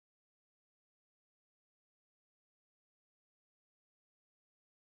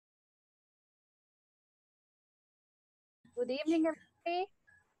Good evening, everybody.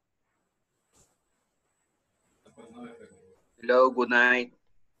 Hello, good night.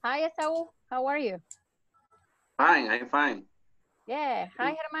 Hi, Esau. How are you? Fine, I'm fine. Yeah.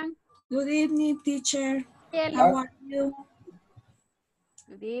 Hi, Herman. Good evening, teacher. Hello. How are you?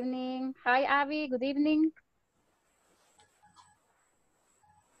 Good evening. Hi, Abby. Good evening.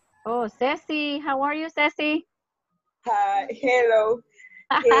 Oh, Ceci. How are you, Ceci? Hi, hello.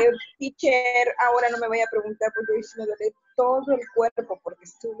 Teacher, ahora no me voy a preguntar porque hoy sí me duele todo el cuerpo porque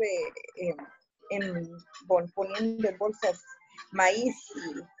estuve poniendo en bolsas maíz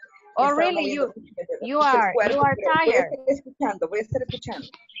y Oh, estaba really? moviendo You mucho el are cuerpo, pero tired. voy a estar escuchando.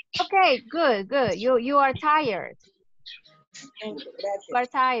 Okay, good, good. You are tired. Gracias. You are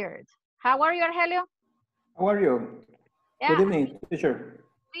tired. How are you, Argelio? How are you? Yeah. Good evening, teacher.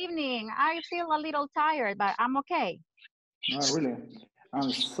 Good evening. I feel a little tired, but I'm okay. Not really. I'm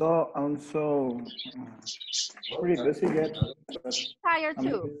so pretty busy yet. Tired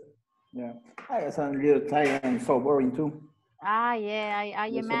too. Yeah, I guess I'm a little tired and so boring too. Ah, yeah, I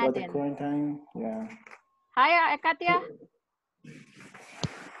Just about the imagine. quarantine. Yeah. Hi, Katia.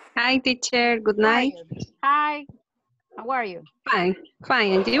 Hi, teacher. Good How are night. you? Hi. How are you? Fine.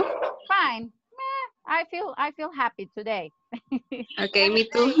 Fine. And you? Fine. I feel happy today. Okay, me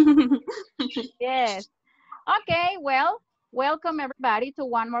too. Yes. Okay, well, welcome everybody to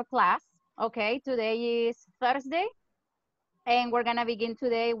one more class. Okay, today is Thursday, and we're gonna begin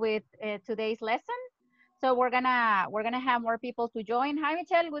today with today's lesson. So we're gonna have more people to join. Hi,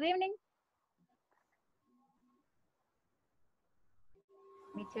 Michelle. Good evening.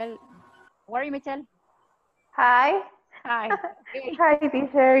 Michelle, how are you, Michelle? Hi. Hi. Okay. Hi,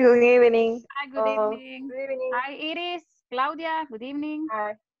 teacher. Good evening. Hi, good evening. Good evening. Hi, Iris. Claudia, good evening.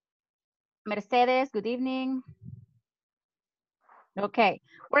 Hi. Mercedes, good evening. Okay,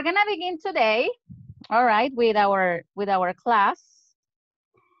 we're gonna begin today, all right, with our class.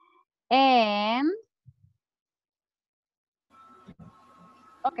 And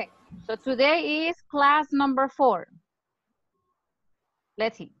okay, so today is class number 4.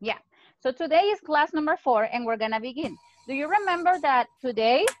 Let's see, yeah. So today is class number 4 and we're gonna begin. Do you remember that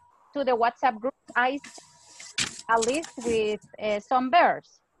today to the WhatsApp group I sent a list with some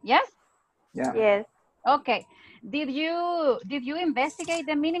verbs? Yes? Yeah. Yes. Okay. Did you investigate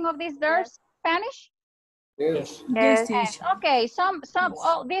the meaning of these verbs in Spanish? Yes. Yes, Yes. teacher. Okay,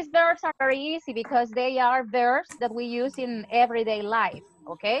 these verbs are very easy because they are verbs that we use in everyday life,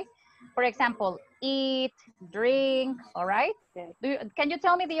 okay? For example, eat, drink, all right? Can you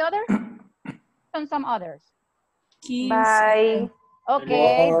tell me the others? And some others. Bye.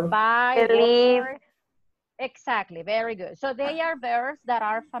 Okay, Work. buy, Believe. work. Exactly, very good. So they are verbs that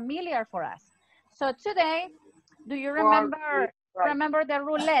are familiar for us. So today, do you remember the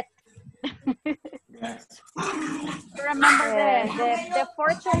roulette? Yes. You remember the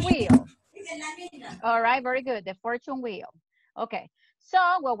fortune wheel? All right, very good, the fortune wheel. Okay, so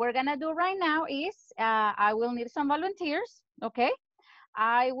what we're gonna do right now is I will need some volunteers, okay?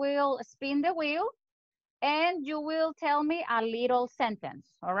 I will spin the wheel and you will tell me a little sentence,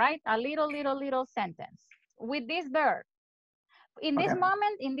 all right? A little sentence with this verb. In this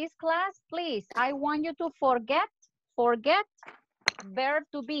moment, in this class, please, I want you to forget verb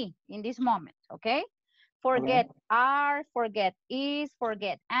to be in this moment, okay? Forget are, forget is,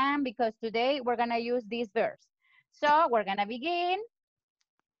 forget am, because today we're gonna use these verbs. So we're gonna begin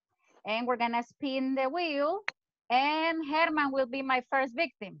and we're gonna spin the wheel and Herman will be my first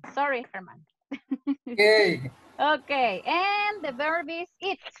victim. Sorry, Herman. Okay. Okay, and the verb is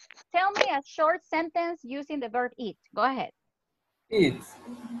eat. Tell me a short sentence using the verb eat. Go ahead. Eat.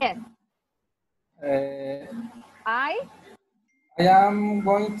 Yes. I am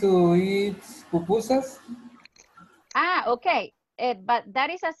going to eat pupusas. Okay. But that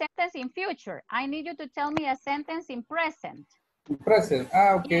is a sentence in future. I need you to tell me a sentence in present. Present.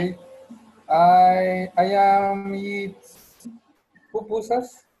 Okay. Yes. I am eat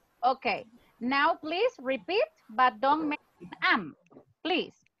pupusas. Okay. Now please repeat, but don't mention am.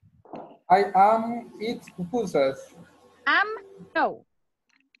 Please. I am eat pupusas. Am, no.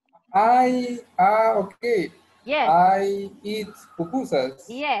 Okay. Yes. I eat pupusas.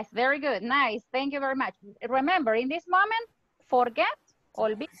 Yes, very good. Nice. Thank you very much. Remember, in this moment, forget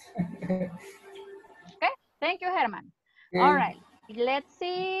all be. Okay. Thank you, Herman. Okay. All right. Let's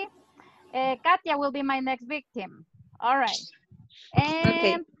see. Katia will be my next victim. All right. And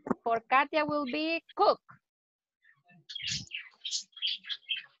Okay. for Katia will be cook.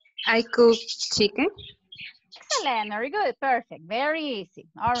 I cook chicken. Excellent. Very good. Perfect. Very easy.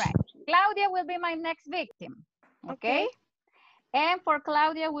 All right. Claudia will be my next victim. Okay. And for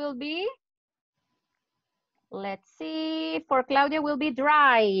Claudia will be Let's see. For Claudia will be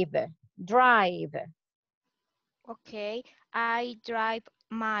drive. Drive. Okay, I drive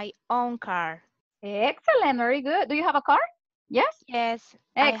my own car. Excellent. Very good. Do you have a car? Yes? Yes,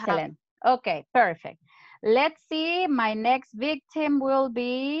 Excellent. Okay, perfect. Let's see. My next victim will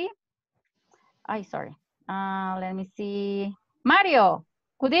be... sorry. Let me see. Mario.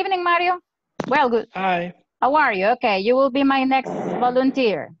 Good evening, Mario. Well, good. Hi. How are you? Okay, you will be my next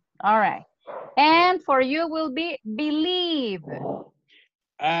volunteer. All right. And for you will be believe.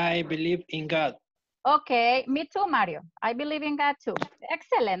 I believe in God. Okay, me too, Mario. I believe in God too.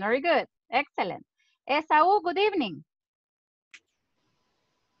 Excellent, very good. Excellent. Esau, good evening.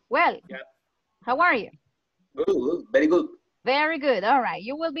 Well, Yeah. how are you? Good, very good. Very good. All right,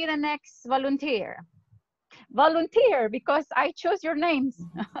 you will be the next volunteer. Volunteer, because I choose your names.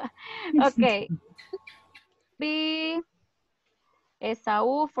 Okay. Be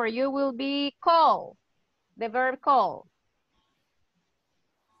Esau, for you will be call. The verb call.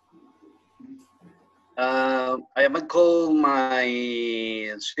 I am call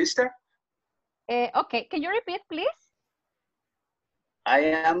my sister. Okay, can you repeat, please? I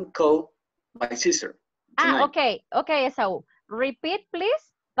am call my sister tonight. Okay, okay, Esau. Repeat,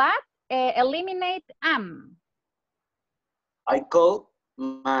 please, but eliminate am. I call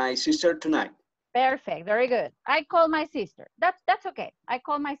my sister tonight. Perfect, very good. I call my sister. That's okay. I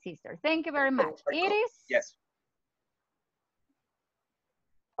call my sister. Thank you very much. Iris? Yes.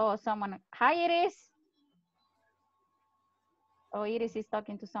 Oh, someone. Hi, Iris. Oh, Iris is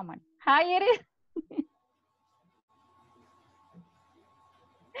talking to someone. Hi, Iris.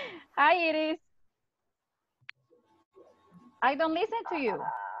 Hi, Iris. I don't listen to you.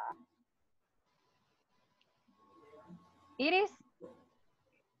 Iris?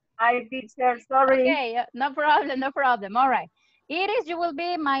 Hi, teacher. Sorry. Okay, no problem, no problem. All right. Iris, you will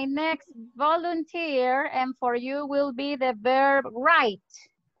be my next volunteer, and for you will be the verb write.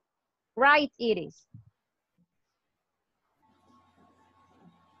 Write, Iris.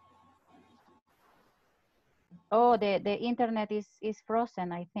 Oh, the internet is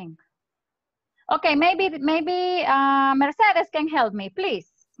frozen, I think. Okay, maybe Mercedes can help me, please.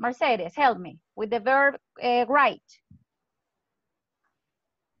 Mercedes, help me with the verb write.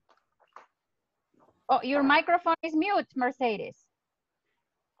 Oh, your microphone is mute, Mercedes.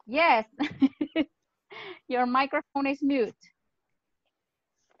 Yes, your microphone is mute.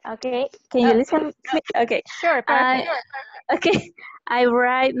 Okay, can you listen to me? Okay. Sure, perfect. Okay, I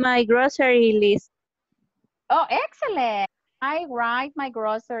write my grocery list. Oh, excellent. I write my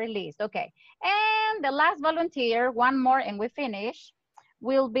grocery list. Okay. And the last volunteer, one more and we finish,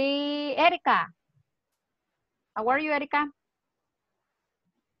 will be Erica. How are you, Erica?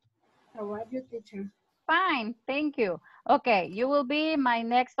 How are you, teacher? Fine, thank you. Okay, you will be my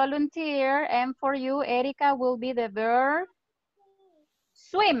next volunteer, and for you, Erica, will be the verb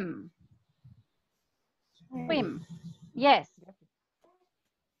swim. Swim. Yes.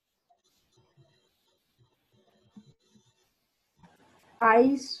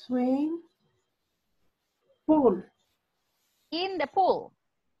 I swim pool. In the pool.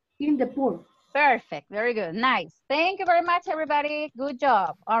 In the pool. Perfect. Very good. Nice. Thank you very much, everybody. Good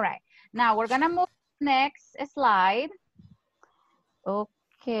job. All right. Now we're going to move to the next slide.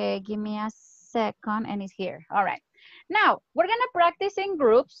 Okay, give me a second, and it's here. All right. Now we're going to practice in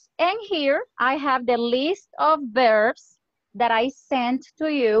groups, and here I have the list of verbs that I sent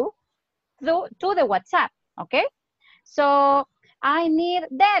to you to the WhatsApp. Okay. So I need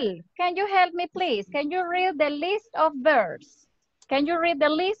Del. Can you help me, please? Can you read the list of verbs? Can you read the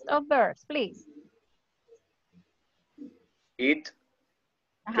list of verbs, please? Eat,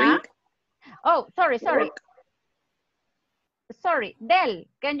 drink. Oh, sorry. Work. Sorry, Del,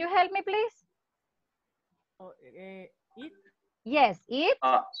 can you help me, please? Eat. Yes, eat.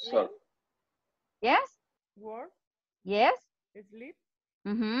 Sorry. Yes. Work. Yes. Sleep.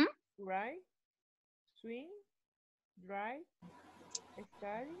 Mm-hmm. Write. Swim. Drive.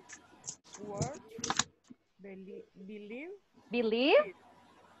 Study. Work. Believe. Believe.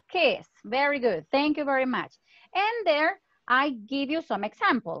 Kiss. Very good. Thank you very much. And there, I give you some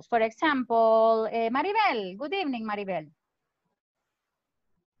examples. For example, Maribel. Good evening, Maribel.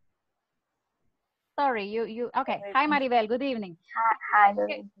 Sorry, you. Okay. Hi, Maribel. Good evening. Hi.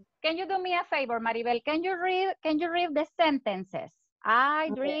 Can you do me a favor, Maribel? Can you read the sentences? I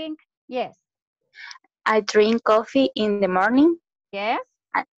drink. Yes. I drink coffee in the morning. Yes.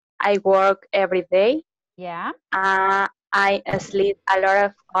 I work every day. Yeah. I sleep a lot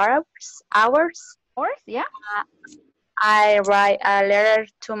of hours. Hours, yeah. I write a letter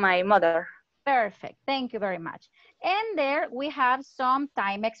to my mother. Perfect. Thank you very much. And there we have some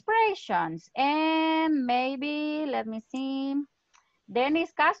time expressions. And maybe, let me see.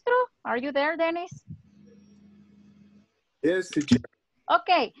 Dennis Castro, are you there, Dennis? Yes, teacher.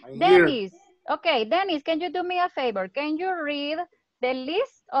 Okay, I'm here. Dennis. Okay, Dennis, can you do me a favor? Can you read the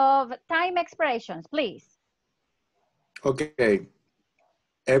list of time expressions, please? Okay.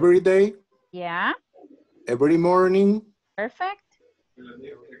 Every day, Yeah, every morning, perfect.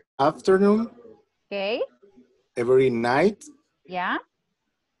 afternoon, Okay, every night, yeah,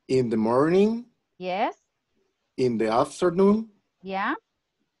 in the morning, yes, in the afternoon, yeah,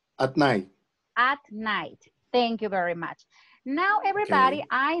 at night. at night. Thank you very much. Now, everybody, Okay.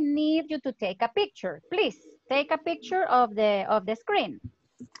 I need you to take a picture. Please, take a picture of the screen.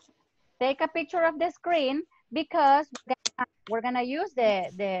 Take a picture of the screen because we're gonna use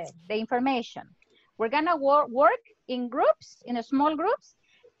the information. We're gonna work in groups, in small groups,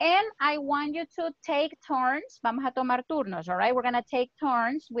 and I want you to take turns. Vamos a tomar turnos, all right? We're gonna take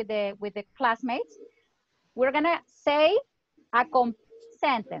turns with the classmates. We're gonna say a complete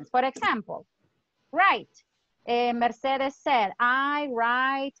sentence. For example, right. Mercedes said, I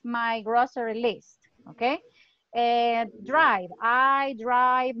write my grocery list, okay? Drive, I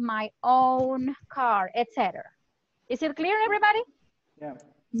drive my own car, etc. Is it clear, everybody? Yeah.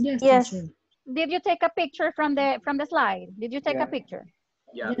 Yes, Yes. teacher. Did you take a picture from the slide? Did you take a Yeah. picture?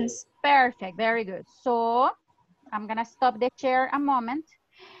 Yeah. Yes. Perfect, very good. So I'm gonna stop the share a moment.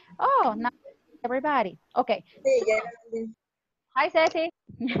 Oh, now everybody. Okay, Sí, so, ya la mandé. hi Ceci.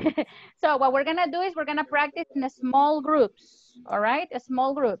 So what we're gonna do is we're gonna practice in small groups, all right?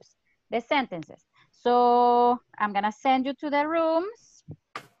 Small groups, the sentences. So I'm gonna send you to the rooms.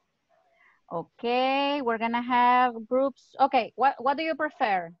 Okay, we're gonna have groups. Okay, what do you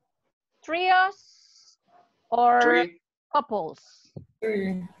prefer? Trios or Three. couples?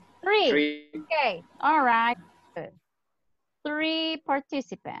 Three. Three. Three. Okay, all right. Good. 3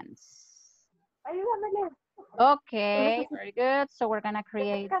 participants. Ayúdame. Okay, very good. So we're gonna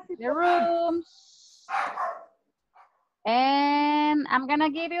create the rooms. And I'm gonna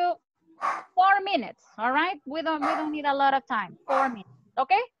give you 4 minutes, all right? We don't need a lot of time. 4 minutes,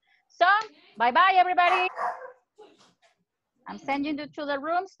 okay? So, bye-bye, everybody. I'm sending you to the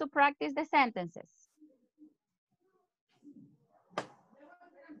rooms to practice the sentences.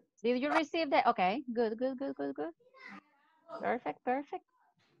 Did you receive the, okay, good, good, good, good, good. Perfect, perfect.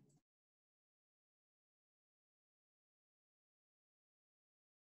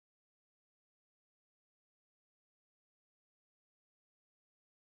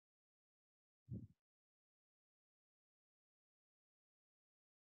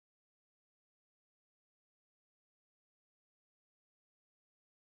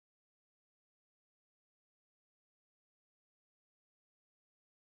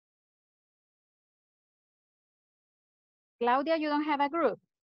 Claudia, you don't have a group.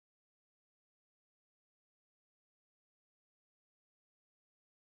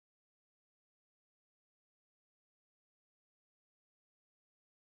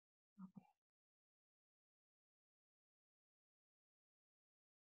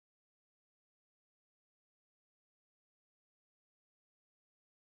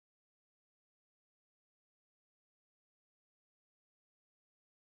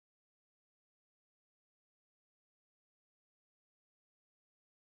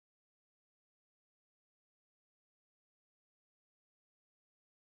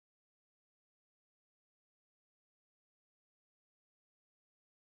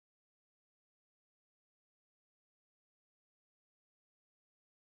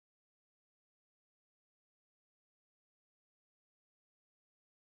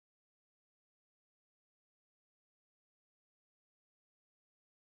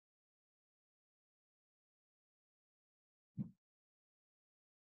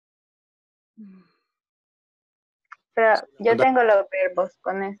 Pero yo tengo los verbos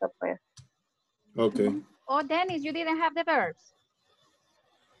con eso, pues. Okay. Oh, Dennis, you didn't have the verbs.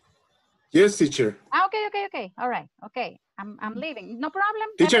 Yes, teacher. Ah, okay, okay, okay. All right, okay. I'm leaving. No problem.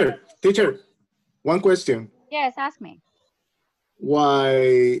 Teacher, one question. Yes, ask me.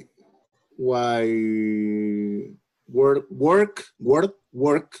 Why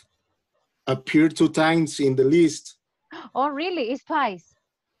work appear 2 times in the list? Oh, really? It's twice.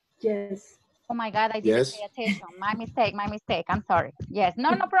 Yes. Oh my God, I didn't Yes. pay attention. My mistake, my mistake. I'm sorry. Yes,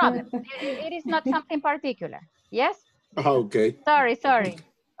 no problem. It is not something particular. Yes? Okay. Sorry, sorry.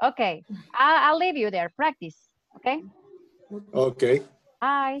 Okay, I'll leave you there. Practice, okay? Okay.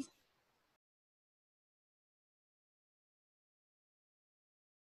 Bye.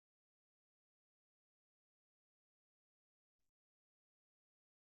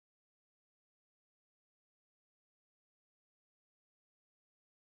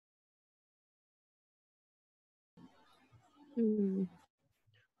 Mm,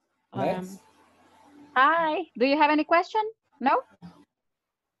 Next. Hi. Do you have any question? No?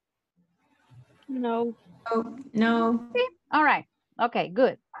 no. No. See? All right. Okay,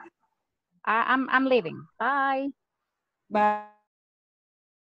 good. I'm leaving. Bye. Bye.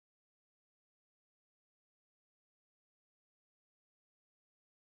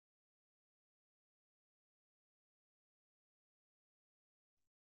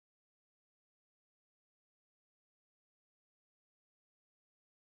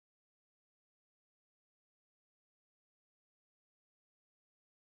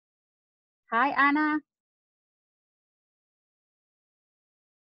 Hi, Anna.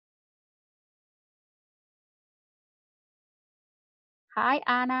 Hi,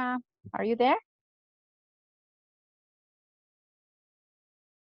 Anna. Are you there?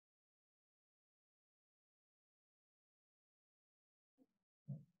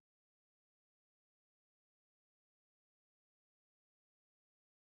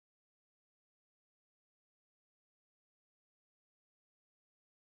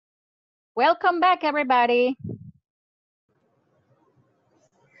 Welcome back, everybody.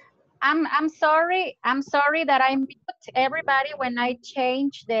 I'm sorry. I'm sorry that I mute everybody when I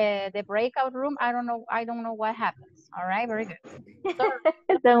change the breakout room. I don't know what happens. All right, very good. Sorry.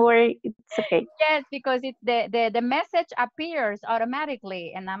 Don't worry, it's okay. Yes, because the message appears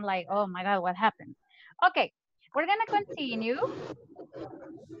automatically, and I'm like, oh my God, what happened? Okay, we're gonna continue.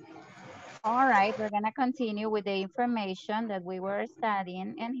 All right, we're gonna continue with the information that we were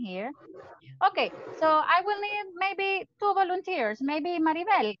studying in here. Okay, so I will need maybe 2 volunteers, maybe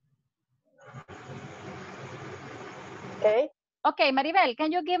Maribel. Okay. Okay, Maribel,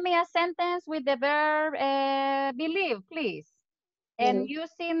 can you give me a sentence with the verb believe, please? And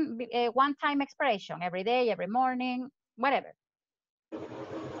using one-time expression, every day, every morning, whatever.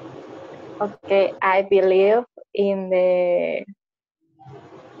 Okay. I believe in the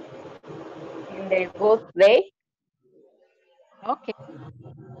good day Okay.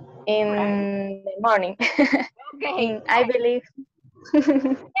 in the morning. Okay. I believe.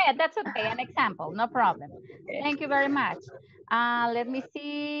 Yeah, that's okay. An example, no problem. Thank you very much. Let me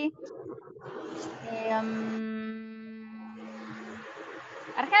see.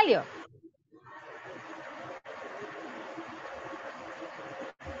 Argelio.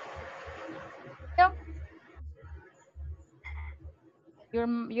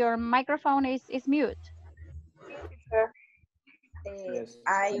 Your microphone is mute. Yes.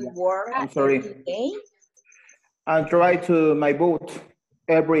 I work I'm sorry. every day. I drive to my boat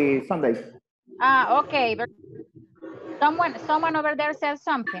every Sunday. Okay. Someone over there said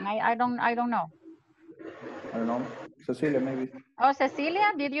something. I don't know. I don't know. Cecilia, maybe. Oh,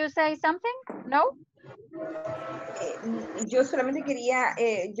 Cecilia, did you say something? No? Yo solamente quería,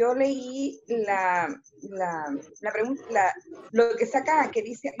 yo leí la pregunta, lo que saca que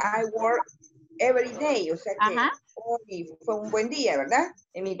dice I work every day, o sea que hoy fue un buen día, ¿verdad?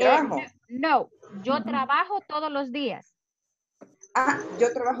 En mi trabajo. No, yo trabajo todos los días.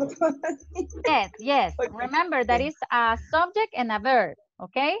 Yo trabajo todos los días. Yes. Okay. Remember, that is a subject and a verb,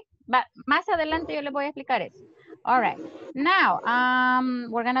 okay? But más adelante yo les voy a explicar eso. All right. Now,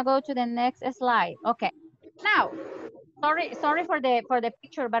 we're gonna go to the next slide. Okay. Now, sorry for the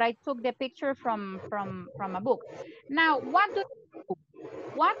picture, but I took the picture from a book. Now, what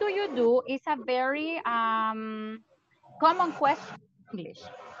do you do is a very common question in English.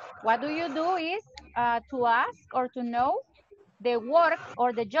 What do you do is to ask or to know the work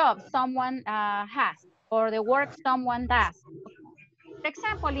or the job someone has or the work someone does. For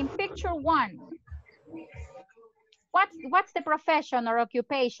example, in picture 1, what's the profession or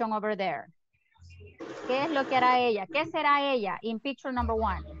occupation over there? ¿Qué es lo que hará ella? ¿Qué será ella in picture number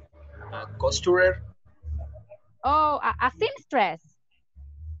 1? Costurer. Oh, a seamstress.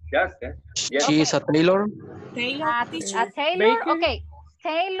 Yes. She is a tailor. A tailor, okay.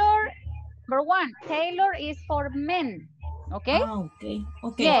 Tailor, number 1, tailor is for men, okay? Okay.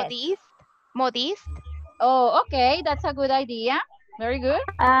 Yes. Modiste. Oh, okay, that's a good idea. Very good.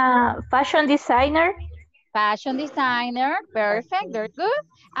 Fashion designer. Fashion designer, perfect, very good.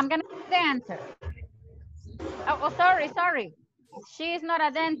 I'm gonna give the answer. Oh, sorry. She is not a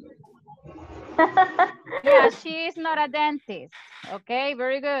dentist. Yeah, she is not a dentist. Okay,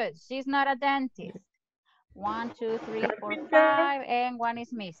 very good. She's not a dentist. 1, 2, 3, 4, 5, and 1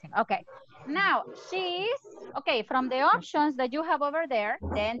 is missing. Okay, now she's, okay, from the options that you have over there,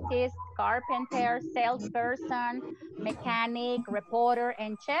 dentist, carpenter, salesperson, mechanic, reporter,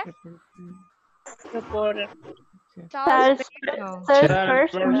 and chef. Reporter.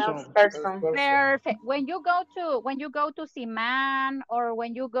 Salesperson. Perfect. When you go to Siman or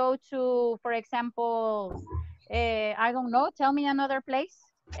when you go to, for example, I don't know. Tell me another place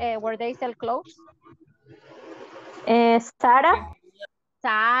where they sell clothes. Sarah.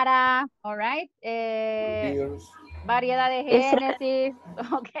 Sara, all right. Variedad de Génesis,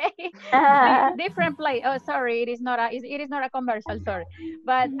 okay. Different place. Oh, sorry, it is not a commercial, sorry.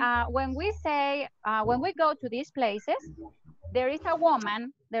 But when we say, when we go to these places, there is a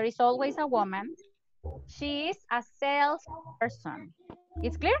woman, there is always a woman. She is a salesperson.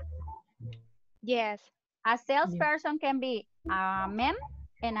 It's clear? Yes. A salesperson can be a man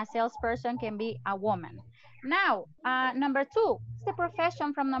and a salesperson can be a woman. Now, number 2, what's the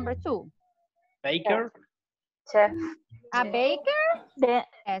profession from number 2? Baker. Chef. A baker? Yes,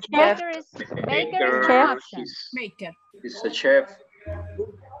 Chef. baker is one option. Baker. He's a chef.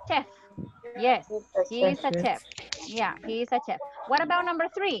 Chef. Yes, he is a chef. Yeah, he is a chef. What about number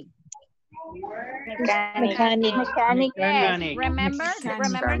 3? Mechanic. Yes, remember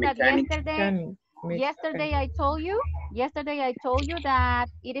that yesterday I told you that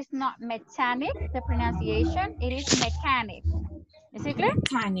it is not mechanic, the pronunciation, it is mechanic. Is it clear?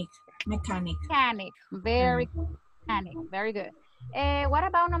 Mechanic. Very mechanic. Very good. What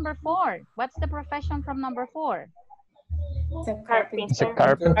about number 4? What's the profession from number 4? Carpenter.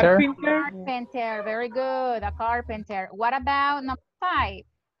 Carpenter. Very good. A carpenter. What about number 5?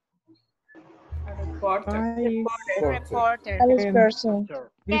 Reporter. Salesperson.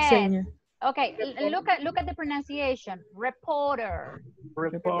 Yes. Okay. Look at the pronunciation. Reporter.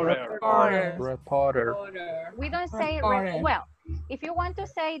 Reporter. We don't say well. If you want to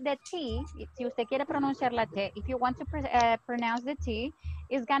say the T, si usted quiere pronunciar la T, if you want to pronounce the T,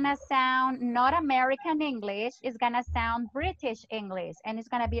 it's gonna sound not American English, it's gonna sound British English, and it's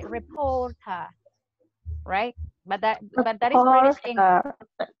gonna be reporter, right? But that is British English.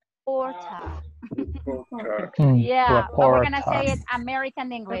 Reporter. Yeah, but we're gonna say it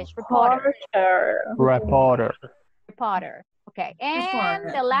American English. Reporter. Okay, and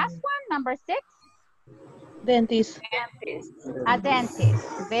the last one, number 6. Dentist. A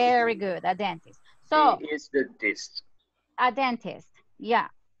dentist. Very good. A dentist. So He is the dentist. A dentist. Yeah.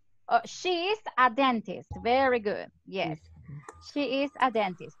 She is a dentist. Very good. Yes. She is a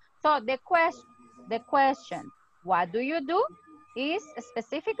dentist. So the question, what do you do, is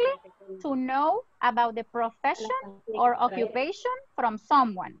specifically to know about the profession or occupation from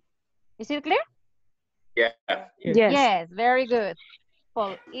someone. Is it clear? Yeah. Yes. Very good.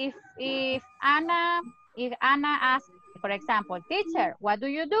 So if Anna asks, for example, teacher, what do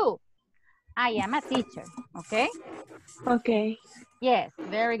you do? I am a teacher. Okay. Okay. Yes.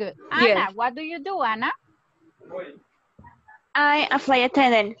 Very good. Anna, what do you do, Anna? I am a flight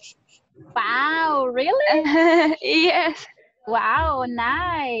attendant. Wow, really? Yes. Wow,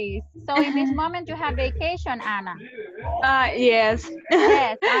 nice. So in this moment you have vacation, Anna. Yes.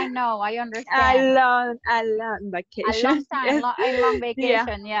 Yes, I know, I understand. A long vacation. A long time, Yes. a long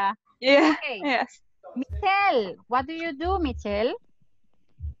vacation, yeah. Yeah. Okay. Yes. Michelle, what do you do, Michelle?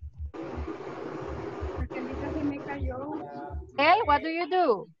 Michelle, what do you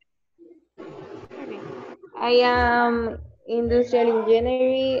do? I am industrial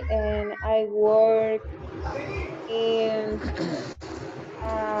engineering and I work in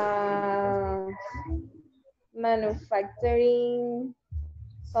manufacturing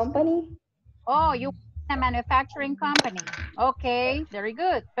company. Oh, you work in a manufacturing company. Okay, very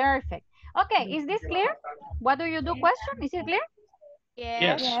good, perfect. Okay, is this clear? What do you do question? Is it clear?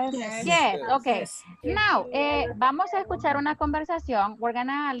 Yes. Yes, okay. Now, vamos a escuchar una conversación. We're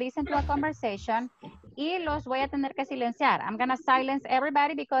gonna listen to a conversation y los voy a tener que silenciar. I'm gonna silence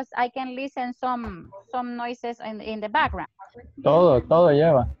everybody because I can listen some noises in the background. Todo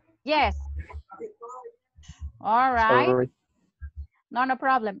lleva. Yes. All right. Sorry. No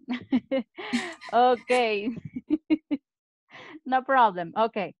problem. Okay. No problem.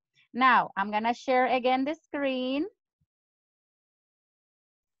 Okay. Now, I'm gonna share again the screen.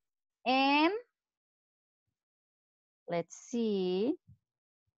 And let's see.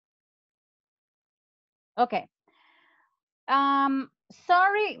 Okay.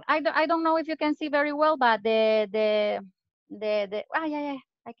 Sorry, I don't know if you can see very well, but yeah,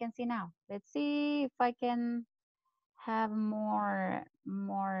 I can see now. Let's see if I can have more.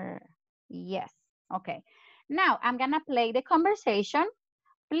 Yes. Okay. Now I'm gonna play the conversation.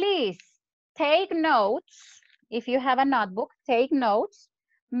 Please take notes. If you have a notebook, take notes.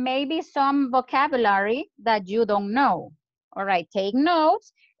 Maybe some vocabulary that you don't know. All right, take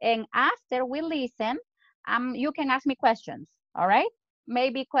notes. And after we listen, you can ask me questions. All right?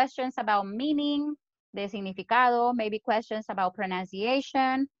 Maybe questions about meaning, the significado, maybe questions about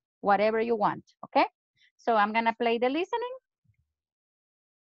pronunciation, whatever you want. Okay? So I'm going to play the listening.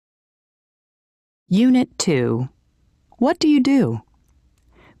 Unit 2. What do you do?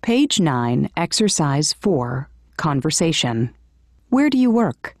 Page 9, Exercise 4, Conversation. Where do you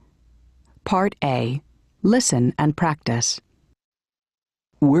work? Part A. Listen and practice.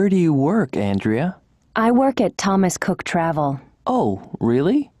 Where do you work, Andrea? I work at Thomas Cook Travel. Oh,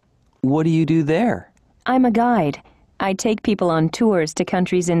 really? What do you do there? I'm a guide. I take people on tours to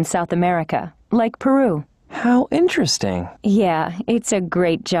countries in South America, like Peru. How interesting. Yeah, it's a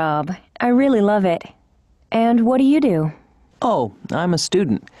great job. I really love it. And what do you do? Oh, I'm a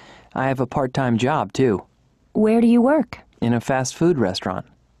student. I have a part-time job, too. Where do you work? In a fast food restaurant.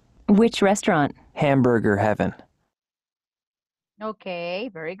 Which restaurant? Hamburger Heaven. Okay,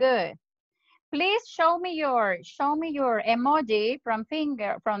 very good. Please show me your emoji from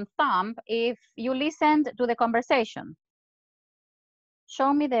thumb if you listened to the conversation.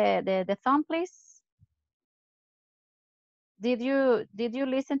 Show me the thumb, please. Did you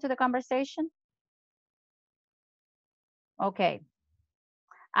listen to the conversation? Okay.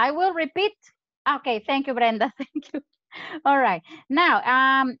 I will repeat. Okay, thank you, Brenda. Thank you. All right. Now,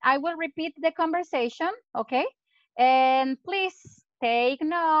 I will repeat the conversation, okay? And please take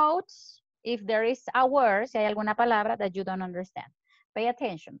notes if there is a word, si hay alguna palabra that you don't understand. Pay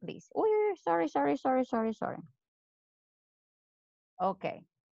attention, please. Uy, sorry. Okay.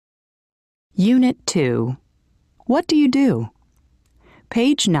 Unit 2. What do you do?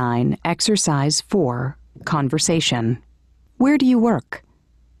 Page 9, Exercise 4, Conversation. Where do you work?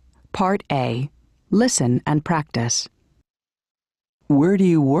 Part A. Listen and practice. Where do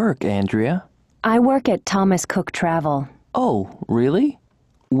you work, Andrea? I work at Thomas Cook Travel. Oh, really?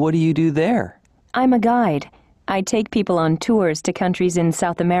 What do you do there? I'm a guide. I take people on tours to countries in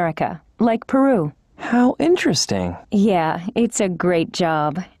South America, like Peru. How interesting. Yeah, it's a great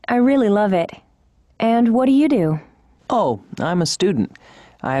job. I really love it. And what do you do? Oh, I'm a student.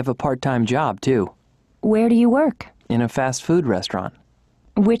 I have a part-time job, too. Where do you work? In a fast food restaurant.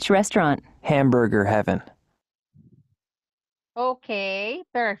 Which restaurant? Hamburger Heaven. Okay,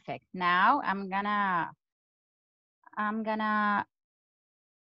 perfect. Now I'm gonna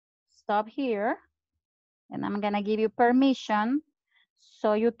stop here and I'm gonna give you permission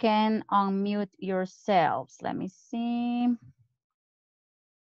so you can unmute yourselves. Let me see.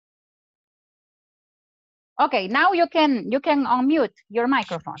 Okay, now you can unmute your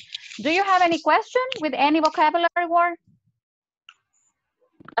microphone. Do you have any question with any vocabulary word?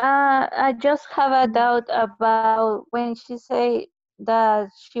 I just have a doubt about when she say that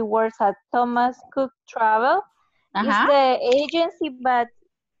she works at Thomas Cook Travel. Is the agency, but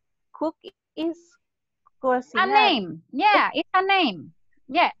Cook is cocinar. A name. Yeah, it's a name.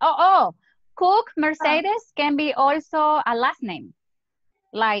 Yeah. Oh. Cook Mercedes can be also a last name.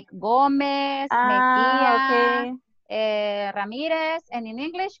 Like Gomez, Mejia, okay. Ramirez, and in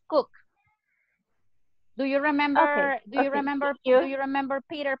English, Cook. Do you remember? Okay. Do you remember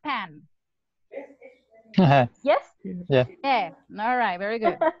Peter Pan? Yes. Yeah. Yeah. All right. Very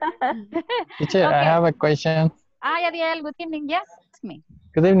good. Teacher, I have a question. Yadiel, good evening. Yes, ask me.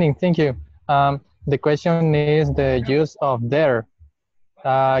 Good evening. Thank you. The question is the use of there.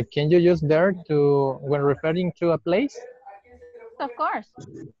 Can you use there when referring to a place? Of course.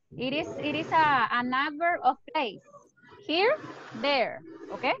 It is an adverb of place. Here, there.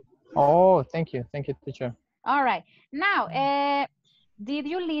 Okay. Oh, thank you. Thank you, teacher. All right. Now, did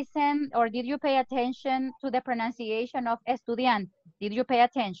you listen or did you pay attention to the pronunciation of estudiante? Did you pay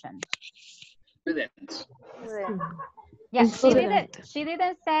attention? Students. Yes, she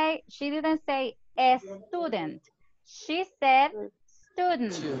didn't say a student. She said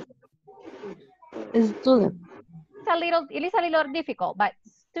student. Student. It is a little difficult, but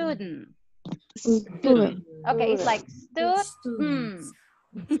student. Student. Okay, it's like student.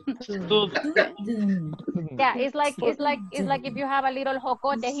 Yeah, it's like if you have a little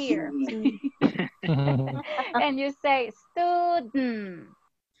jocote here. And you say student.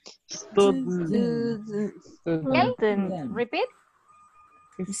 Okay, repeat.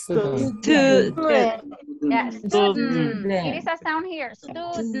 Student. Yeah, student. It is a sound here.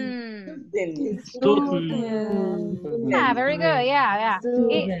 Student. Yeah, very good. Yeah.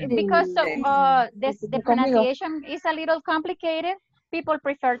 Because the pronunciation is a little complicated, people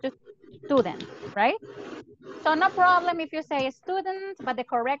prefer to student, right? So no problem if you say student, but the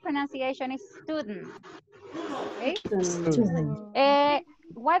correct pronunciation is student. Okay.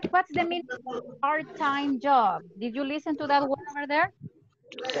 What's the meaning of part-time job? Did you listen to that word over there?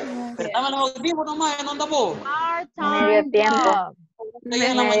 Part-time job.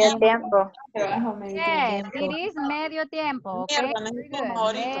 Medio tiempo. Yes, it is medio tiempo. Okay, very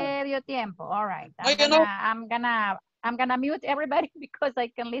good. Medio tiempo. All right. I'm gonna mute everybody because I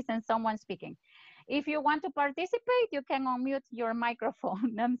can listen someone speaking. If you want to participate, you can unmute your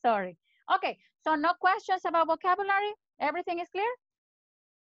microphone. I'm sorry. Okay, so no questions about vocabulary? Everything is clear?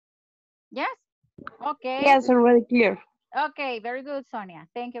 Yes? Okay. Yes, already clear. Okay, very good, Sonia.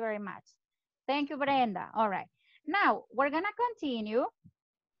 Thank you very much. Thank you, Brenda. All right. Now, we're going to continue.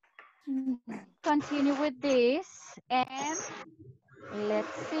 Continue with this. And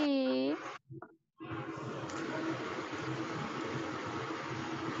let's see.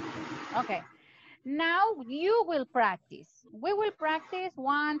 Okay. Now you will practice. We will practice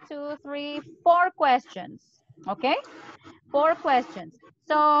 1, 2, 3, 4 questions. Okay? 4 questions.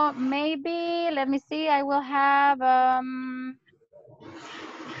 So maybe, let me see, I will have,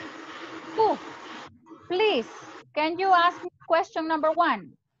 please, can you ask me question number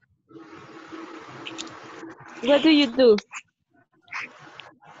 1? What do you do?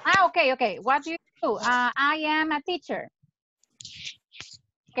 Okay. What do you do? I am a teacher.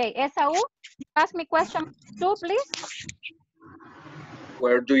 Okay, Esau, ask me question 2, please.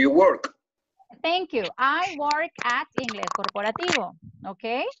 Where do you work? Thank you. I work at Ingles Corporativo.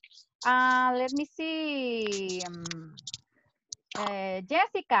 Okay. Let me see.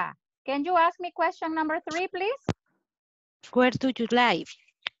 Jessica, can you ask me question number 3, please? Where do you live?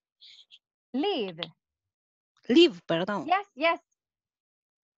 Live. Live, perdón. Yes.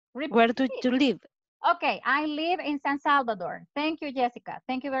 Repeat. Where do you live? Okay, I live in San Salvador. Thank you, Jessica.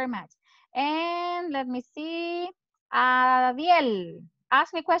 Thank you very much. And let me see. Adiel,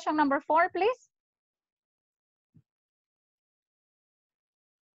 ask me question number 4, please.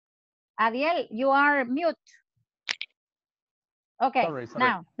 Adiel, you are mute. Okay, Sorry.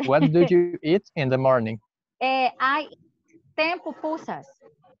 now. What do you eat in the morning? I eat 10 pupusas.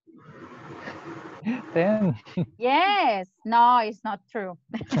 10. Yes. No, it's not true.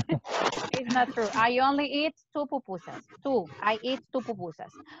 It's not true. I only eat 2 pupusas. 2. I eat 2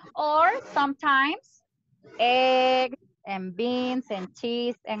 pupusas. Or sometimes eggs and beans and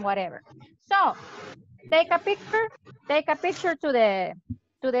cheese and whatever. So take a picture. Take a picture to the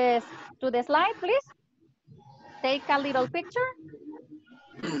slide, please. Take a little picture.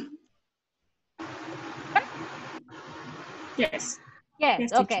 Yes.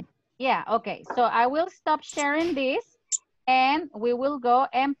 Yes, okay. Yeah, okay. So I will stop sharing this and we will go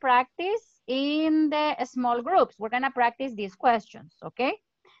and practice in the small groups. We're going to practice these questions, okay?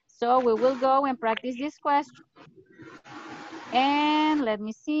 So we will go and practice this question. And let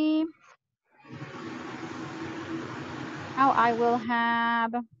me see. Now I will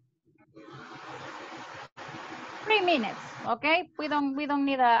have 3 minutes, okay? We don't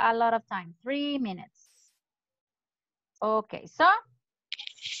need a lot of time. 3 minutes. Okay, so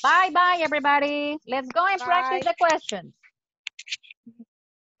bye everybody. Let's go and practice the questions.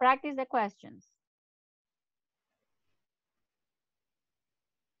 Practice the questions.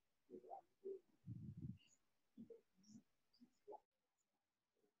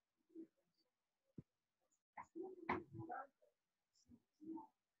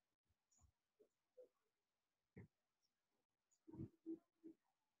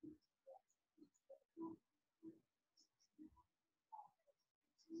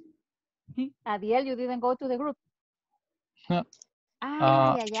 Adiel, you didn't go to the group. No.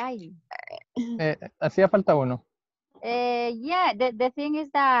 Ay. Hacía falta uno. Yeah, the thing is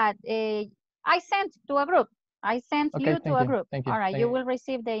that I sent to a group. I sent you to a group. Thank you. All right, you will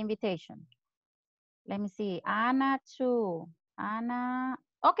receive the invitation. Let me see. Anna too. Anna.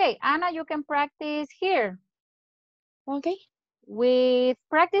 Okay, Anna, you can practice here. Okay.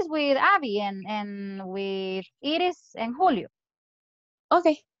 Practice with Abby and with Iris and Julio.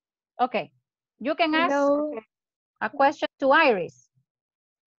 Okay. Okay. You can ask a question to Iris.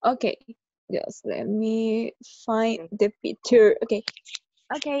 Okay. Just let me find the picture. Okay.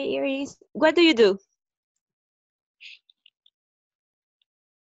 Okay, Iris. What do you do?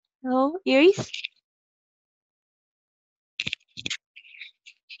 Hello, Iris?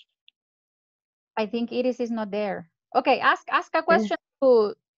 I think Iris is not there. Okay, ask a question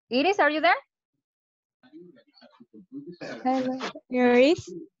to Iris. Are you there? Hello, Iris.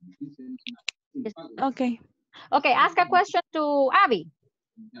 Okay. Okay, ask a question to Abby.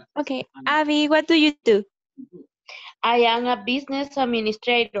 Okay, Abby, what do you do? I am a business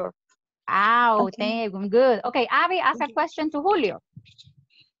administrator. Okay. Good. Okay, Abby, ask a question to Julio.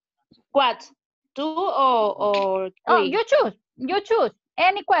 What? 2 or 3? Oh, you choose. You choose.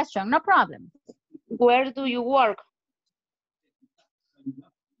 Any question, no problem. Where do you work?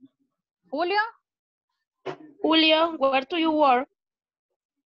 Julio? Julio, where do you work?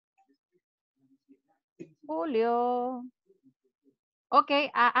 Julio.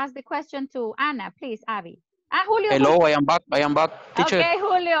 Okay, ask the question to Anna, please, Abby. Julio. Hello, I am back. Teacher. Okay,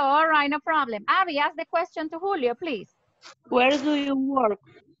 Julio. All right, no problem. Abby, ask the question to Julio, please. Where do you work?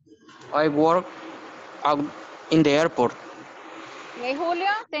 I work out in the airport. Okay,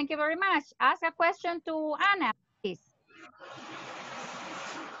 Julio, thank you very much. Ask a question to Ana, please.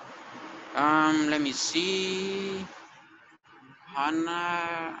 Let me see.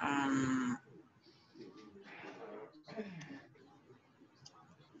 Hannah,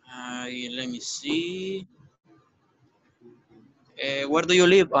 let me see. Where do you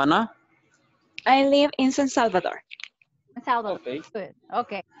live, Anna? I live in San Salvador. Salvador. Okay. Good.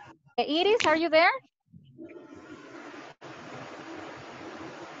 Okay. Iris, are you there?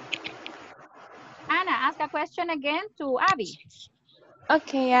 Anna, ask a question again to Abby.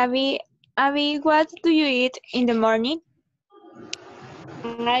 Okay, Abby. Abby, what do you eat in the morning?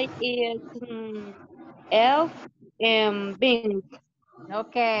 I eat eggs and beans.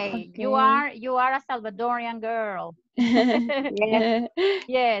 Okay. You are a Salvadorian girl. Yes.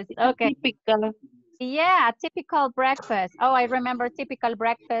 Yes. It's a Okay. typical. Yeah, a typical breakfast. Oh, I remember typical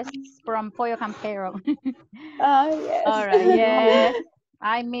breakfasts from Pollo Campero. Yes. All right. Yes.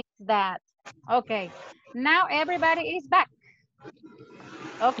 I missed that. Okay. Now everybody is back.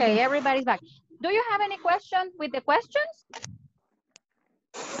 Okay, everybody's back. Do you have any questions with the questions?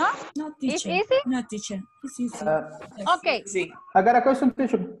 No? No, It's teacher. easy? No, teacher. It's easy. Okay. I got a question,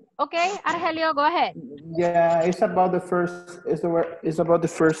 teacher. Okay, Argelio, go ahead. Yeah, it's about the first. It's about the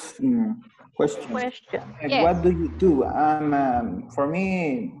first question. Yes. What do you do? For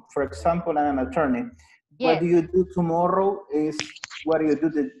me, for example, I'm an attorney. What Yes. do you do tomorrow? Is what do you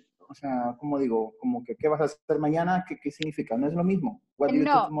do? O sea, ¿cómo digo? Como que qué vas a hacer mañana? ¿Qué significa? No es lo mismo. What do you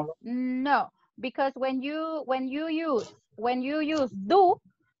do tomorrow? No, because when you use do,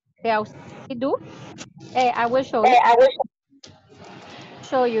 the auxiliary do, I will show you.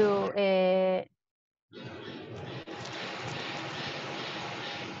 Show you.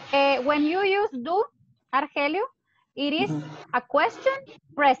 When you use do, Argelio, it is a question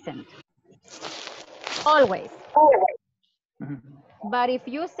present. Always. But if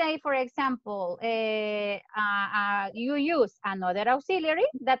you say, for example, you use another auxiliary,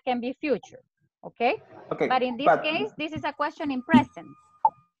 that can be future. Okay? But in this case, this is a question in present.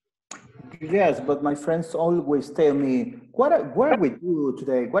 Yes, but my friends always tell me, what are we do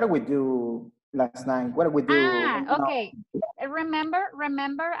today? What did we do last night? What did we do? Okay. Remember,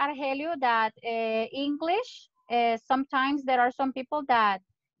 Argelio, that English, sometimes there are some people that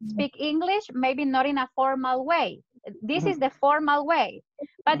speak English, maybe not in a formal way. This is the formal way.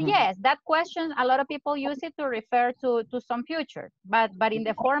 But yes, that question, a lot of people use it to refer to some future. But in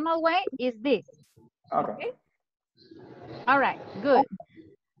the formal way, is this. Okay? All right, good.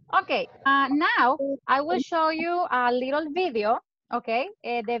 Okay, now I will show you a little video. Okay,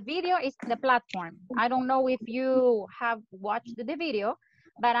 the video is the platform. I don't know if you have watched the video,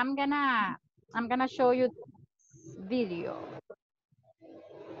 but I'm gonna show you this video.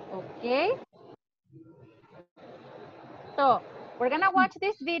 Okay. So we're gonna watch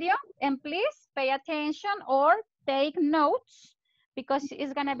this video, and please pay attention or take notes because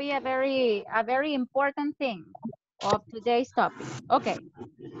it's gonna be a very important thing of today's topic. Okay.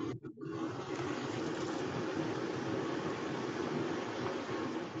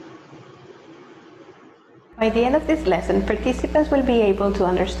 By the end of this lesson, participants will be able to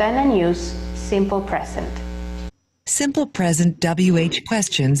understand and use simple present. Simple present WH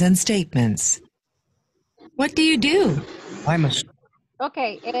questions and statements. What do you do? I'm a...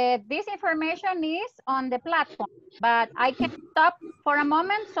 Okay, this information is on the platform, but I can stop for a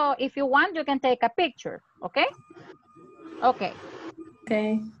moment. So if you want, you can take a picture, okay? Okay.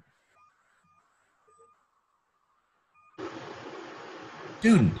 Okay.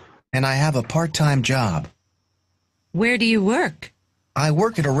 Student, and I have a part-time job. Where do you work? I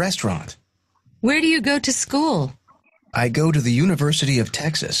work at a restaurant. Where do you go to school? I go to the University of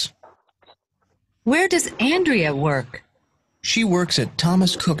Texas. Where does Andrea work? She works at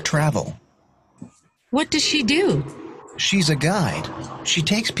Thomas Cook Travel. What does she do? She's a guide. She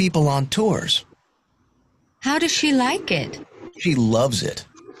takes people on tours. How does she like it? She loves it.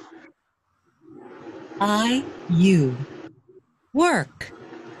 You work,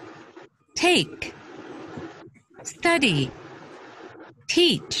 take, study,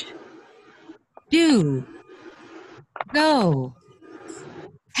 teach, do, go,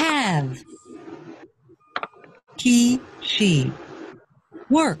 have. He, she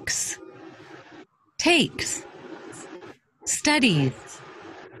works, takes, studies,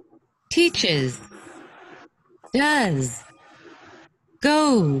 teaches, does,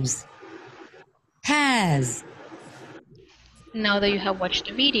 goes, has, Now that you have watched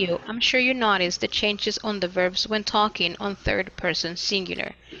the video, I'm sure you noticed the changes on the verbs when talking on third person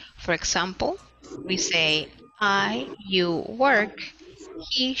singular. For example, we say I, you work,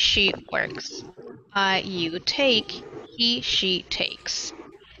 he, she works. I, you take, he, she takes.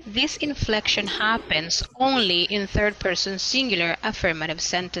 This inflection happens only in third person singular affirmative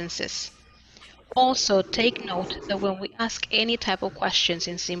sentences. Also, take note that when we ask any type of questions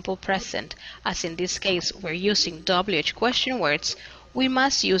in simple present, as in this case we're using WH question words, we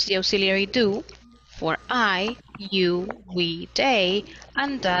must use the auxiliary do for I, you, we, they,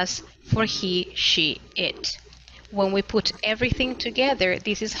 and does for he, she, it. When we put everything together,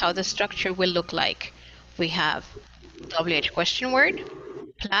 this is how the structure will look like. We have WH question word,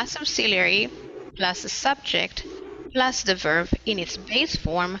 plus auxiliary, plus the subject, plus the verb in its base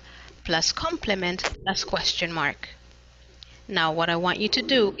form, plus complement, plus question mark. Now what I want you to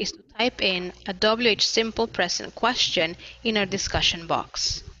do is to type in a WH simple present question in our discussion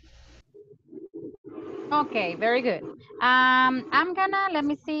box. Okay, very good. Let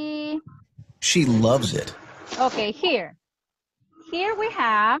me see. She loves it. Okay, here. Here we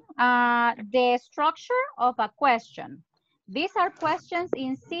have the structure of a question. These are questions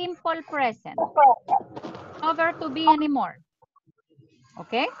in simple present. No verb to be anymore.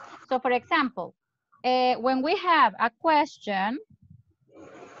 Okay, so for example, when we have a question,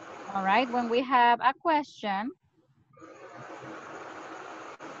 all right, when we have a question,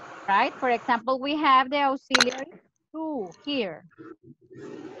 right, for example, we have the auxiliary do here.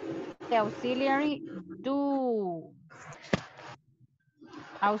 The auxiliary do.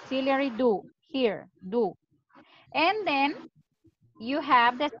 Auxiliary do here, do. And then you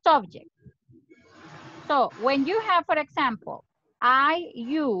have the subject. So when you have, for example, I,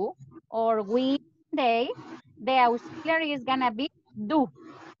 you, or we, they, the auxiliary is gonna be do.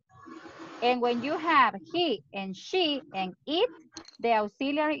 And when you have he and she and it, the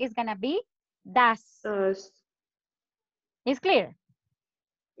auxiliary is gonna be does. It's clear?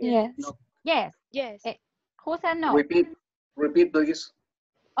 Yes. No. Yes. Yes. Who said no? Repeat, please.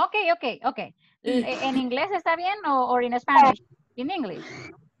 Okay. ¿En inglés está bien or in Spanish? In English.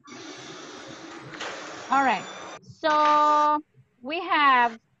 All right. So we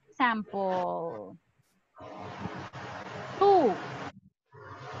have sample do.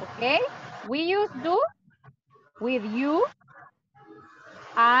 Okay. We use do with you,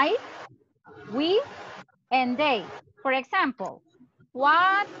 I, we, and they. For example,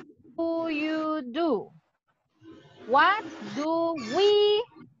 what do you do? What do we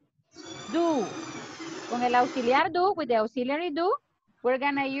do? Con el auxiliar do, with the auxiliary do, we're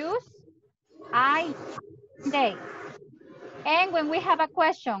gonna use I, they. And when we have a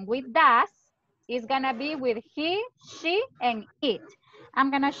question with does, it's gonna be with he, she, and it. I'm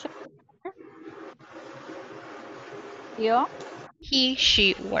gonna show you. He,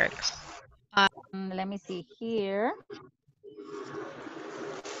 she works. Let me see here.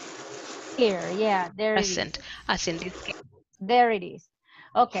 Here, yeah, there it is. As in this case. There it is.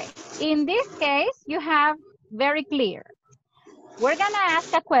 Okay, in this case, you have very clear. We're gonna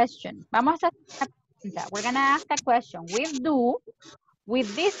ask a question. Vamos a hacer una pregunta. We're gonna ask a question with do,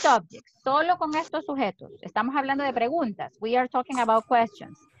 with this subject, solo con estos sujetos. Estamos hablando de preguntas. We are talking about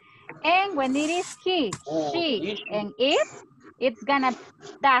questions. And when it is he, she, and it, it's gonna be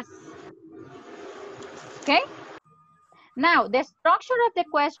does. Okay? Now, the structure of the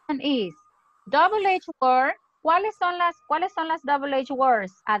question is WH word. ¿Cuáles son las WH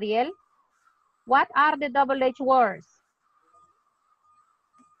words, Adiel? What are the WH words?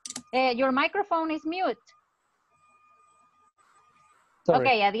 Your microphone is mute. Sorry.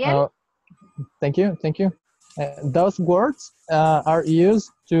 Okay, Adiel. Thank you. Those words are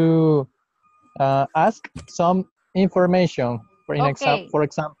used to ask some information. For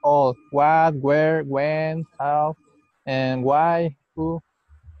example, what, where, when, how, and why, who.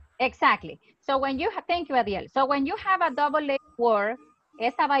 Exactly. So when you have, thank you, Adiel. So when you have a WH word,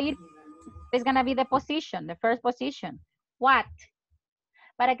 esa va a ir, is going to be the position, the first position. What?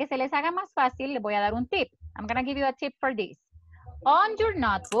 Para que se les haga más fácil, les voy a dar un tip. I'm going to give you a tip for this. On your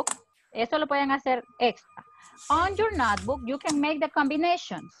notebook, eso lo pueden hacer extra. On your notebook, you can make the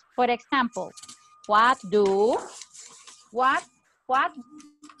combinations. For example, what do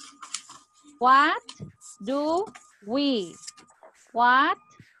we? What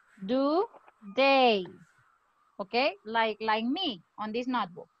do they? Okay, like me on this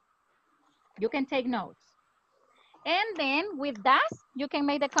notebook. You can take notes. And then with does, you can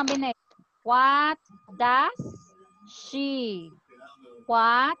make the combination. What does she?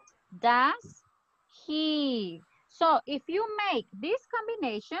 What does he? So if you make these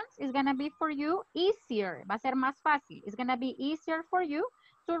combinations, it's going to be for you easier. Va a ser más fácil. It's going to be easier for you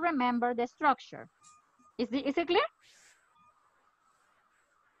to remember the structure. Is it clear?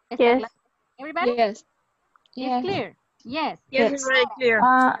 Yes. Everybody? Yes. It's clear? Yes. Yes. It's very clear.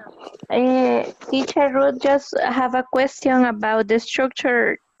 Teacher Ruth just have a question about the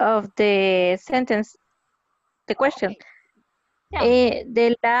structure of the sentence, the question.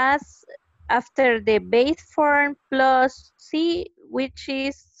 The last after the base form plus C, which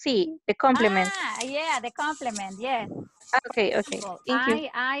is C, the complement. Yeah, the complement, yes. Okay. Thank you.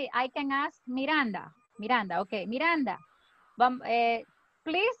 I can ask Miranda. Miranda, okay. Miranda,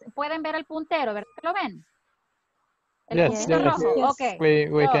 please, pueden ver el puntero, ¿verdad que lo ven? El Yes, puntito yes. rojo, okay.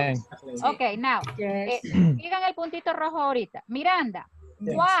 We So, can. okay, now, digan el puntito rojo ahorita. Miranda,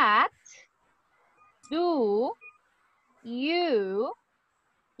 Yes. what do you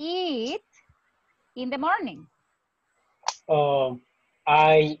eat in the morning?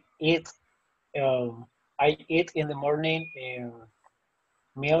 I eat in the morning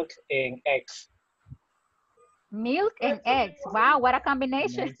milk and eggs. Milk and eggs. Wow, what a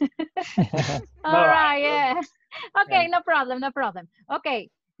combination. All right, yeah. Okay, no problem. Okay,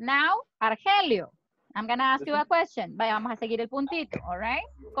 now, Argelio, I'm going to ask you a question. Vamos a seguir el puntito, all right?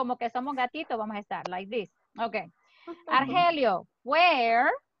 Como que somos gatitos, vamos a estar like this. Okay. Argelio,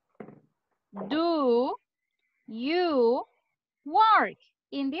 where do you work?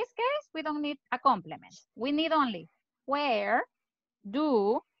 In this case, we don't need a complement. We need only where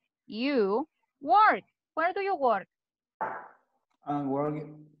do you work? Where do you work? I work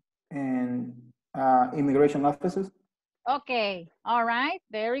in immigration offices. Okay, all right,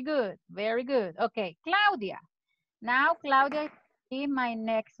 very good. Okay, Claudia. Now, Claudia is my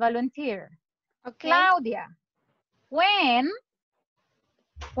next volunteer. Okay. Claudia, when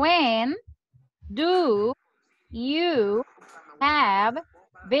do you have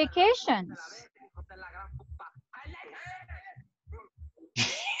vacations?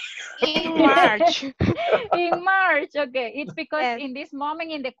 In March. In March, okay. It's because in this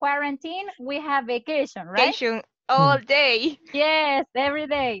moment in the quarantine, we have vacation, right? Vacation all day. Yes, every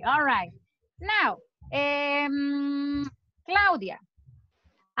day. All right. Now, Claudia,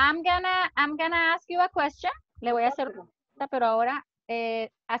 I'm gonna ask you a question. Le voy a hacer una pregunta, pero ahora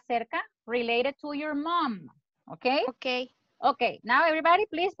acerca, related to your mom. Okay? Okay. Now, everybody,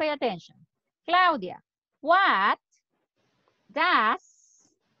 please pay attention. Claudia, what does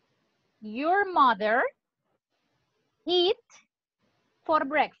your mother eat for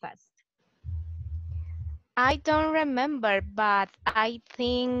breakfast? I don't remember, but I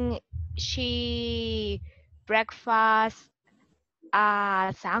think she breakfast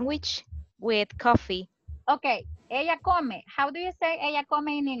a sandwich with coffee. Okay, ella come. How do you say ella come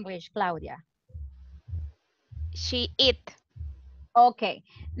in English, Claudia? She eat. Okay,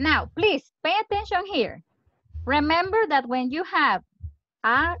 now please pay attention here. Remember that when you have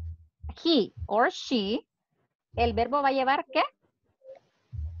a he or she, el verbo va a llevar ¿qué?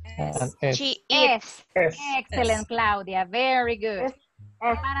 She eats. Excellent, Claudia. Very good.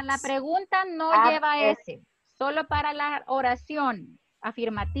 Para la pregunta no lleva S, solo para la oración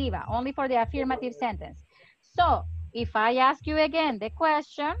afirmativa, only for the affirmative sentence. So, if I ask you again the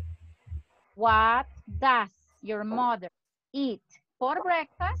question, what does your mother eat for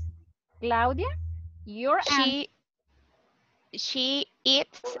breakfast? Claudia, your answer. She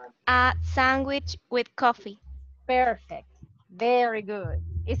eats a sandwich with coffee. Perfect. Very good.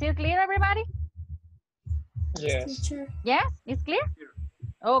 Is it clear, everybody? Yes. Yes, it's clear?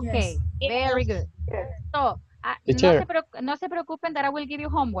 Okay, very good. So, no se preocupen that I will give you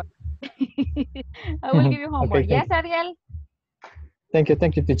homework. I will give you homework. Okay, Yes, Ariel? Thank you,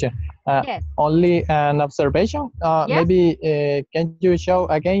 teacher. Yes. Only an observation. Yes? Maybe can you show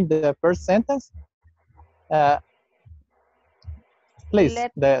again the first sentence? Please,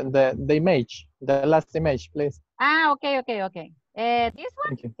 the image, the last image, please. Okay. This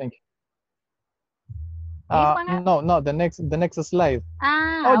one? Thank you. This one? No, the next slide.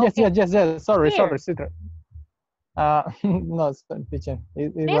 Okay. Yes. Sorry. Here. No, teacher.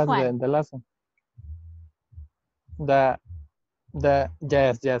 It was one? the last one.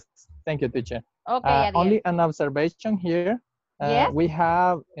 Yes. Thank you, teacher. Okay, only an observation here. Yes? We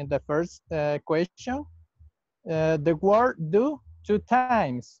have in the first question the word do 2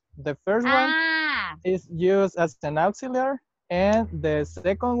 times. The first one is used as an auxiliary, and the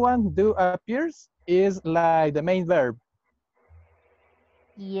second one, do, appears, is like the main verb.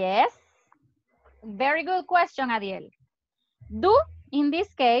 Yes. Very good question, Adiel. Do, in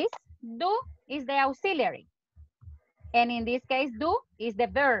this case, do is the auxiliary. And in this case, do is the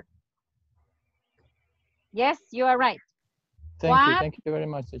verb. Yes, you are right. Thank you very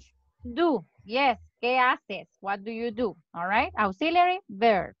much. Do. Yes. ¿Qué haces? What do you do? All right. Auxiliary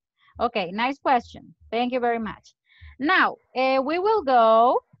verb. Okay. Nice question. Thank you very much. Now, we will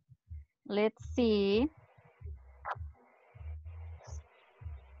go. Let's see.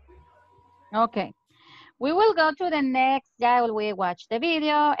 Okay. We will go to the next. Ya we watch the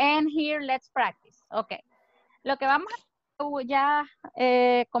video. And here, let's practice. Okay. Lo que vamos a ya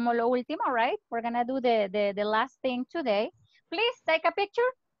como lo último, right? We're going to do the last thing today. Please take a picture.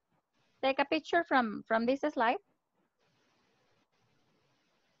 Take a picture from this slide.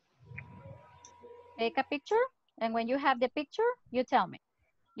 Take a picture. And when you have the picture, you tell me.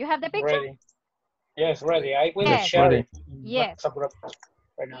 You have the picture? Ready. Yes, ready. I will Yes. share it. Yes.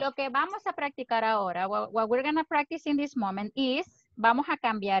 Right now. Lo que vamos a practicar ahora, what we're going to practice in this moment is, vamos a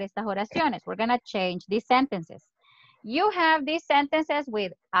cambiar estas oraciones. We're going to change these sentences. You have these sentences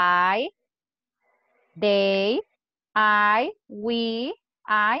with I, they, I, we,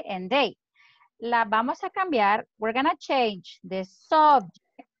 I, and they. La vamos a cambiar. We're going to change the subject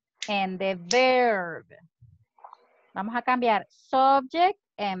and the verb. Vamos a cambiar subject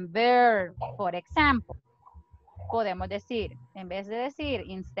and verb. For example, podemos decir, en vez de decir,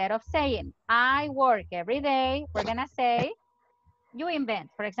 instead of saying, I work every day, we're going to say, you invent.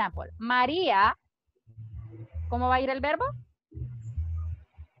 For example, María, ¿cómo va a ir el verbo?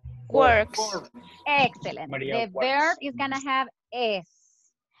 Works. Excellent. Maria The works. verb is going to have S.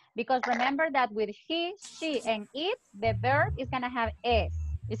 Because remember that with he, she, and it, the verb is going to have S.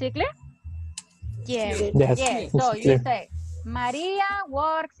 Is it clear? Yes. Yes. So you say, Maria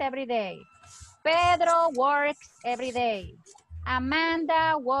works every day. Pedro works every day.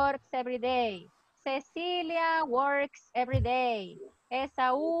 Amanda works every day. Cecilia works every day.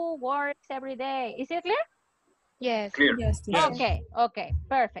 Esau works every day. Is it clear? Yes. Clear. Yes. Okay, okay,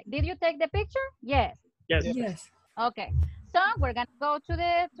 perfect. Did you take the picture? Yes. Yes. Okay. So we're gonna go to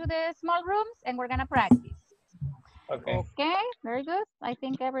the small rooms and we're gonna practice. Okay. Okay, very good. I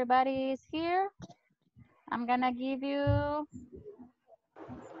think everybody is here. I'm gonna give you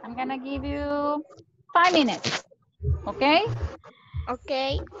 5 minutes. Okay.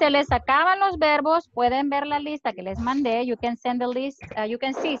 Okay. Se les acaban los verbos. Pueden ver la lista que les mandé. You can send the list. You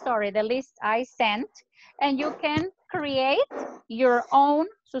can see, sorry, the list I sent, and you can create your own,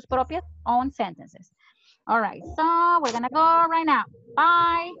 sus propias own sentences. All right. So we're gonna go right now.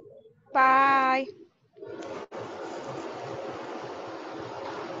 Bye. Bye.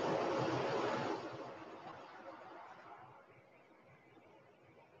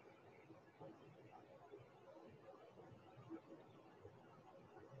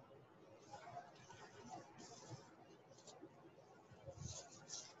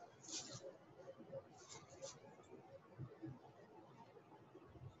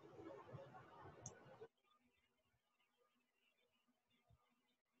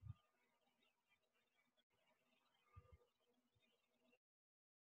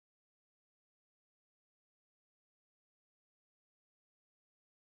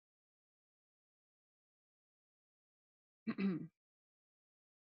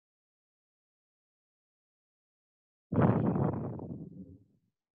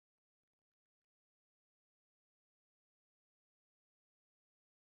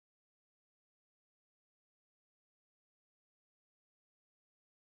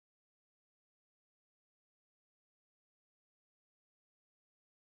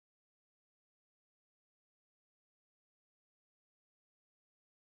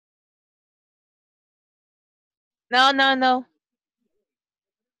 No.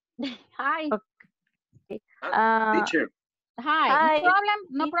 Hi. Okay. Teacher. Hi. Hi,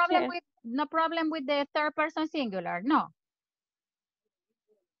 No problem teacher. no problem with the third person singular. No.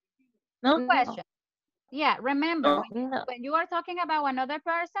 No. Question. Yeah, remember, No. when you are talking about another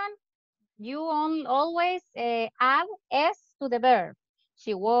person, you always add S to the verb.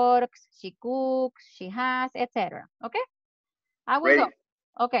 She works, she cooks, she has, etc. Okay? I will Ready.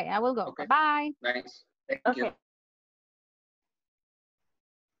 go. Okay, I will go. Okay. Bye. Nice. Thank you. Okay.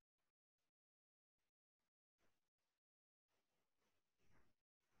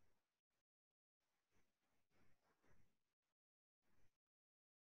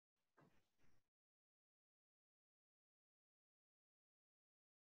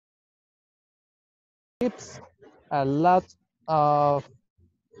 Sleeps a lot of,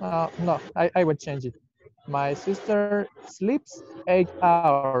 no, I will change it. My sister sleeps 8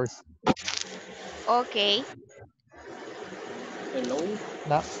 hours. Okay. Hello.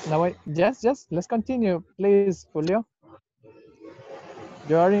 Now wait, yes, let's continue, please, Julio.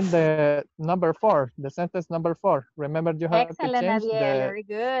 You are in the number 4, the sentence number 4. Remember, you have to Excellent, change Adiel. Very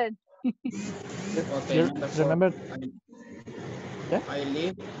good. Okay, number 4. Remember? Yeah? I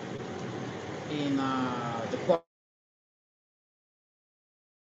live in the port.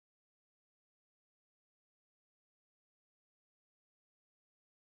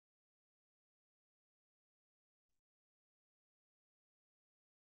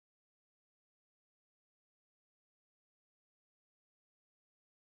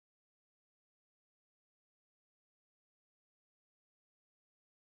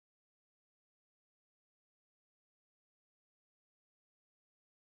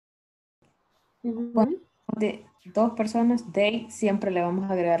 Cuando de dos personas, they, siempre le vamos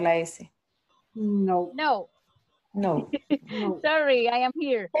a agregar la S. No. No. No. No. Sorry, I am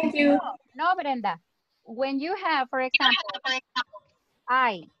here. Thank you. No, Brenda. When you have, for example,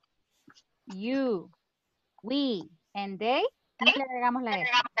 I, you, we, and they, no le agregamos la S.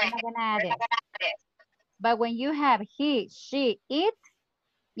 We're not gonna add it. But when you have he, she, it,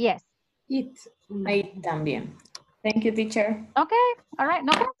 yes. It. Ahí también. Thank you, teacher. Okay, all right,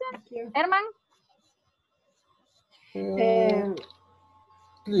 no problem. Herman? Clear.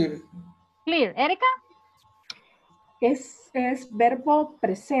 Clear. Erika? Es verbo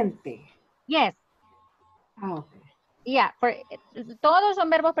presente. Yes. Ah, okay. Yeah, todos son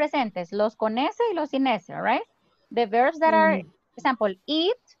verbos presentes, los con S y los sin S, all right? The verbs that are, for example,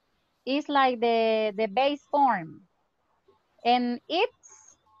 eat is like the base form. And it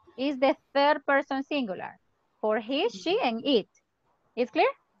is the third person singular for he, she, and it. It's clear?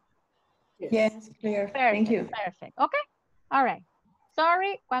 Yes, clear. Perfect, Thank you. perfect. Okay, all right.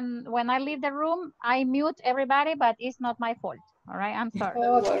 Sorry, when I leave the room, I mute everybody, but it's not my fault. All right, I'm sorry.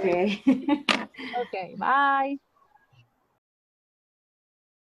 Okay. Okay, bye.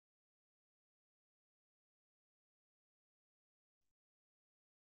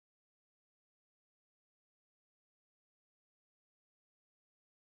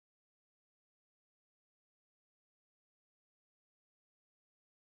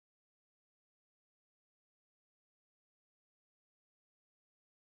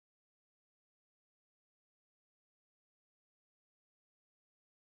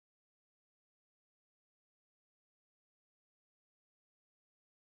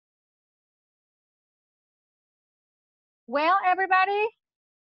 Well, everybody.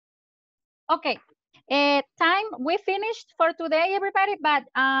 Okay. Time we finished for today, everybody. But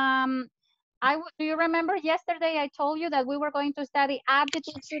do you remember yesterday I told you that we were going to study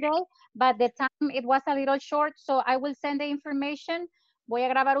adjectives today, but the time it was a little short, so I will send the information. Voy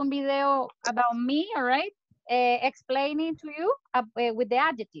a grabar un video about me, all right? Explaining to you with the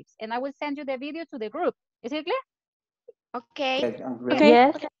adjectives, and I will send you the video to the group. Is it clear? Okay. Okay.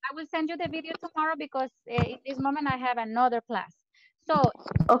 Yes. Okay. I will send you the video tomorrow because in this moment I have another class. So,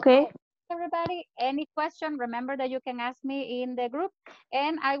 Okay. everybody, any question, remember that you can ask me in the group,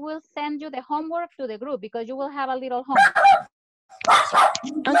 and I will send you the homework to the group because you will have a little homework.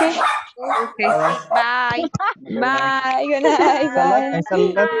 Okay. Okay. Bye. Bye. Good night. Bye. Thanks a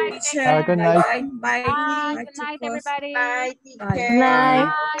lot. Have a good night. Bye. Bye. Good night, everybody. Bye, Good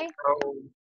night. Bye.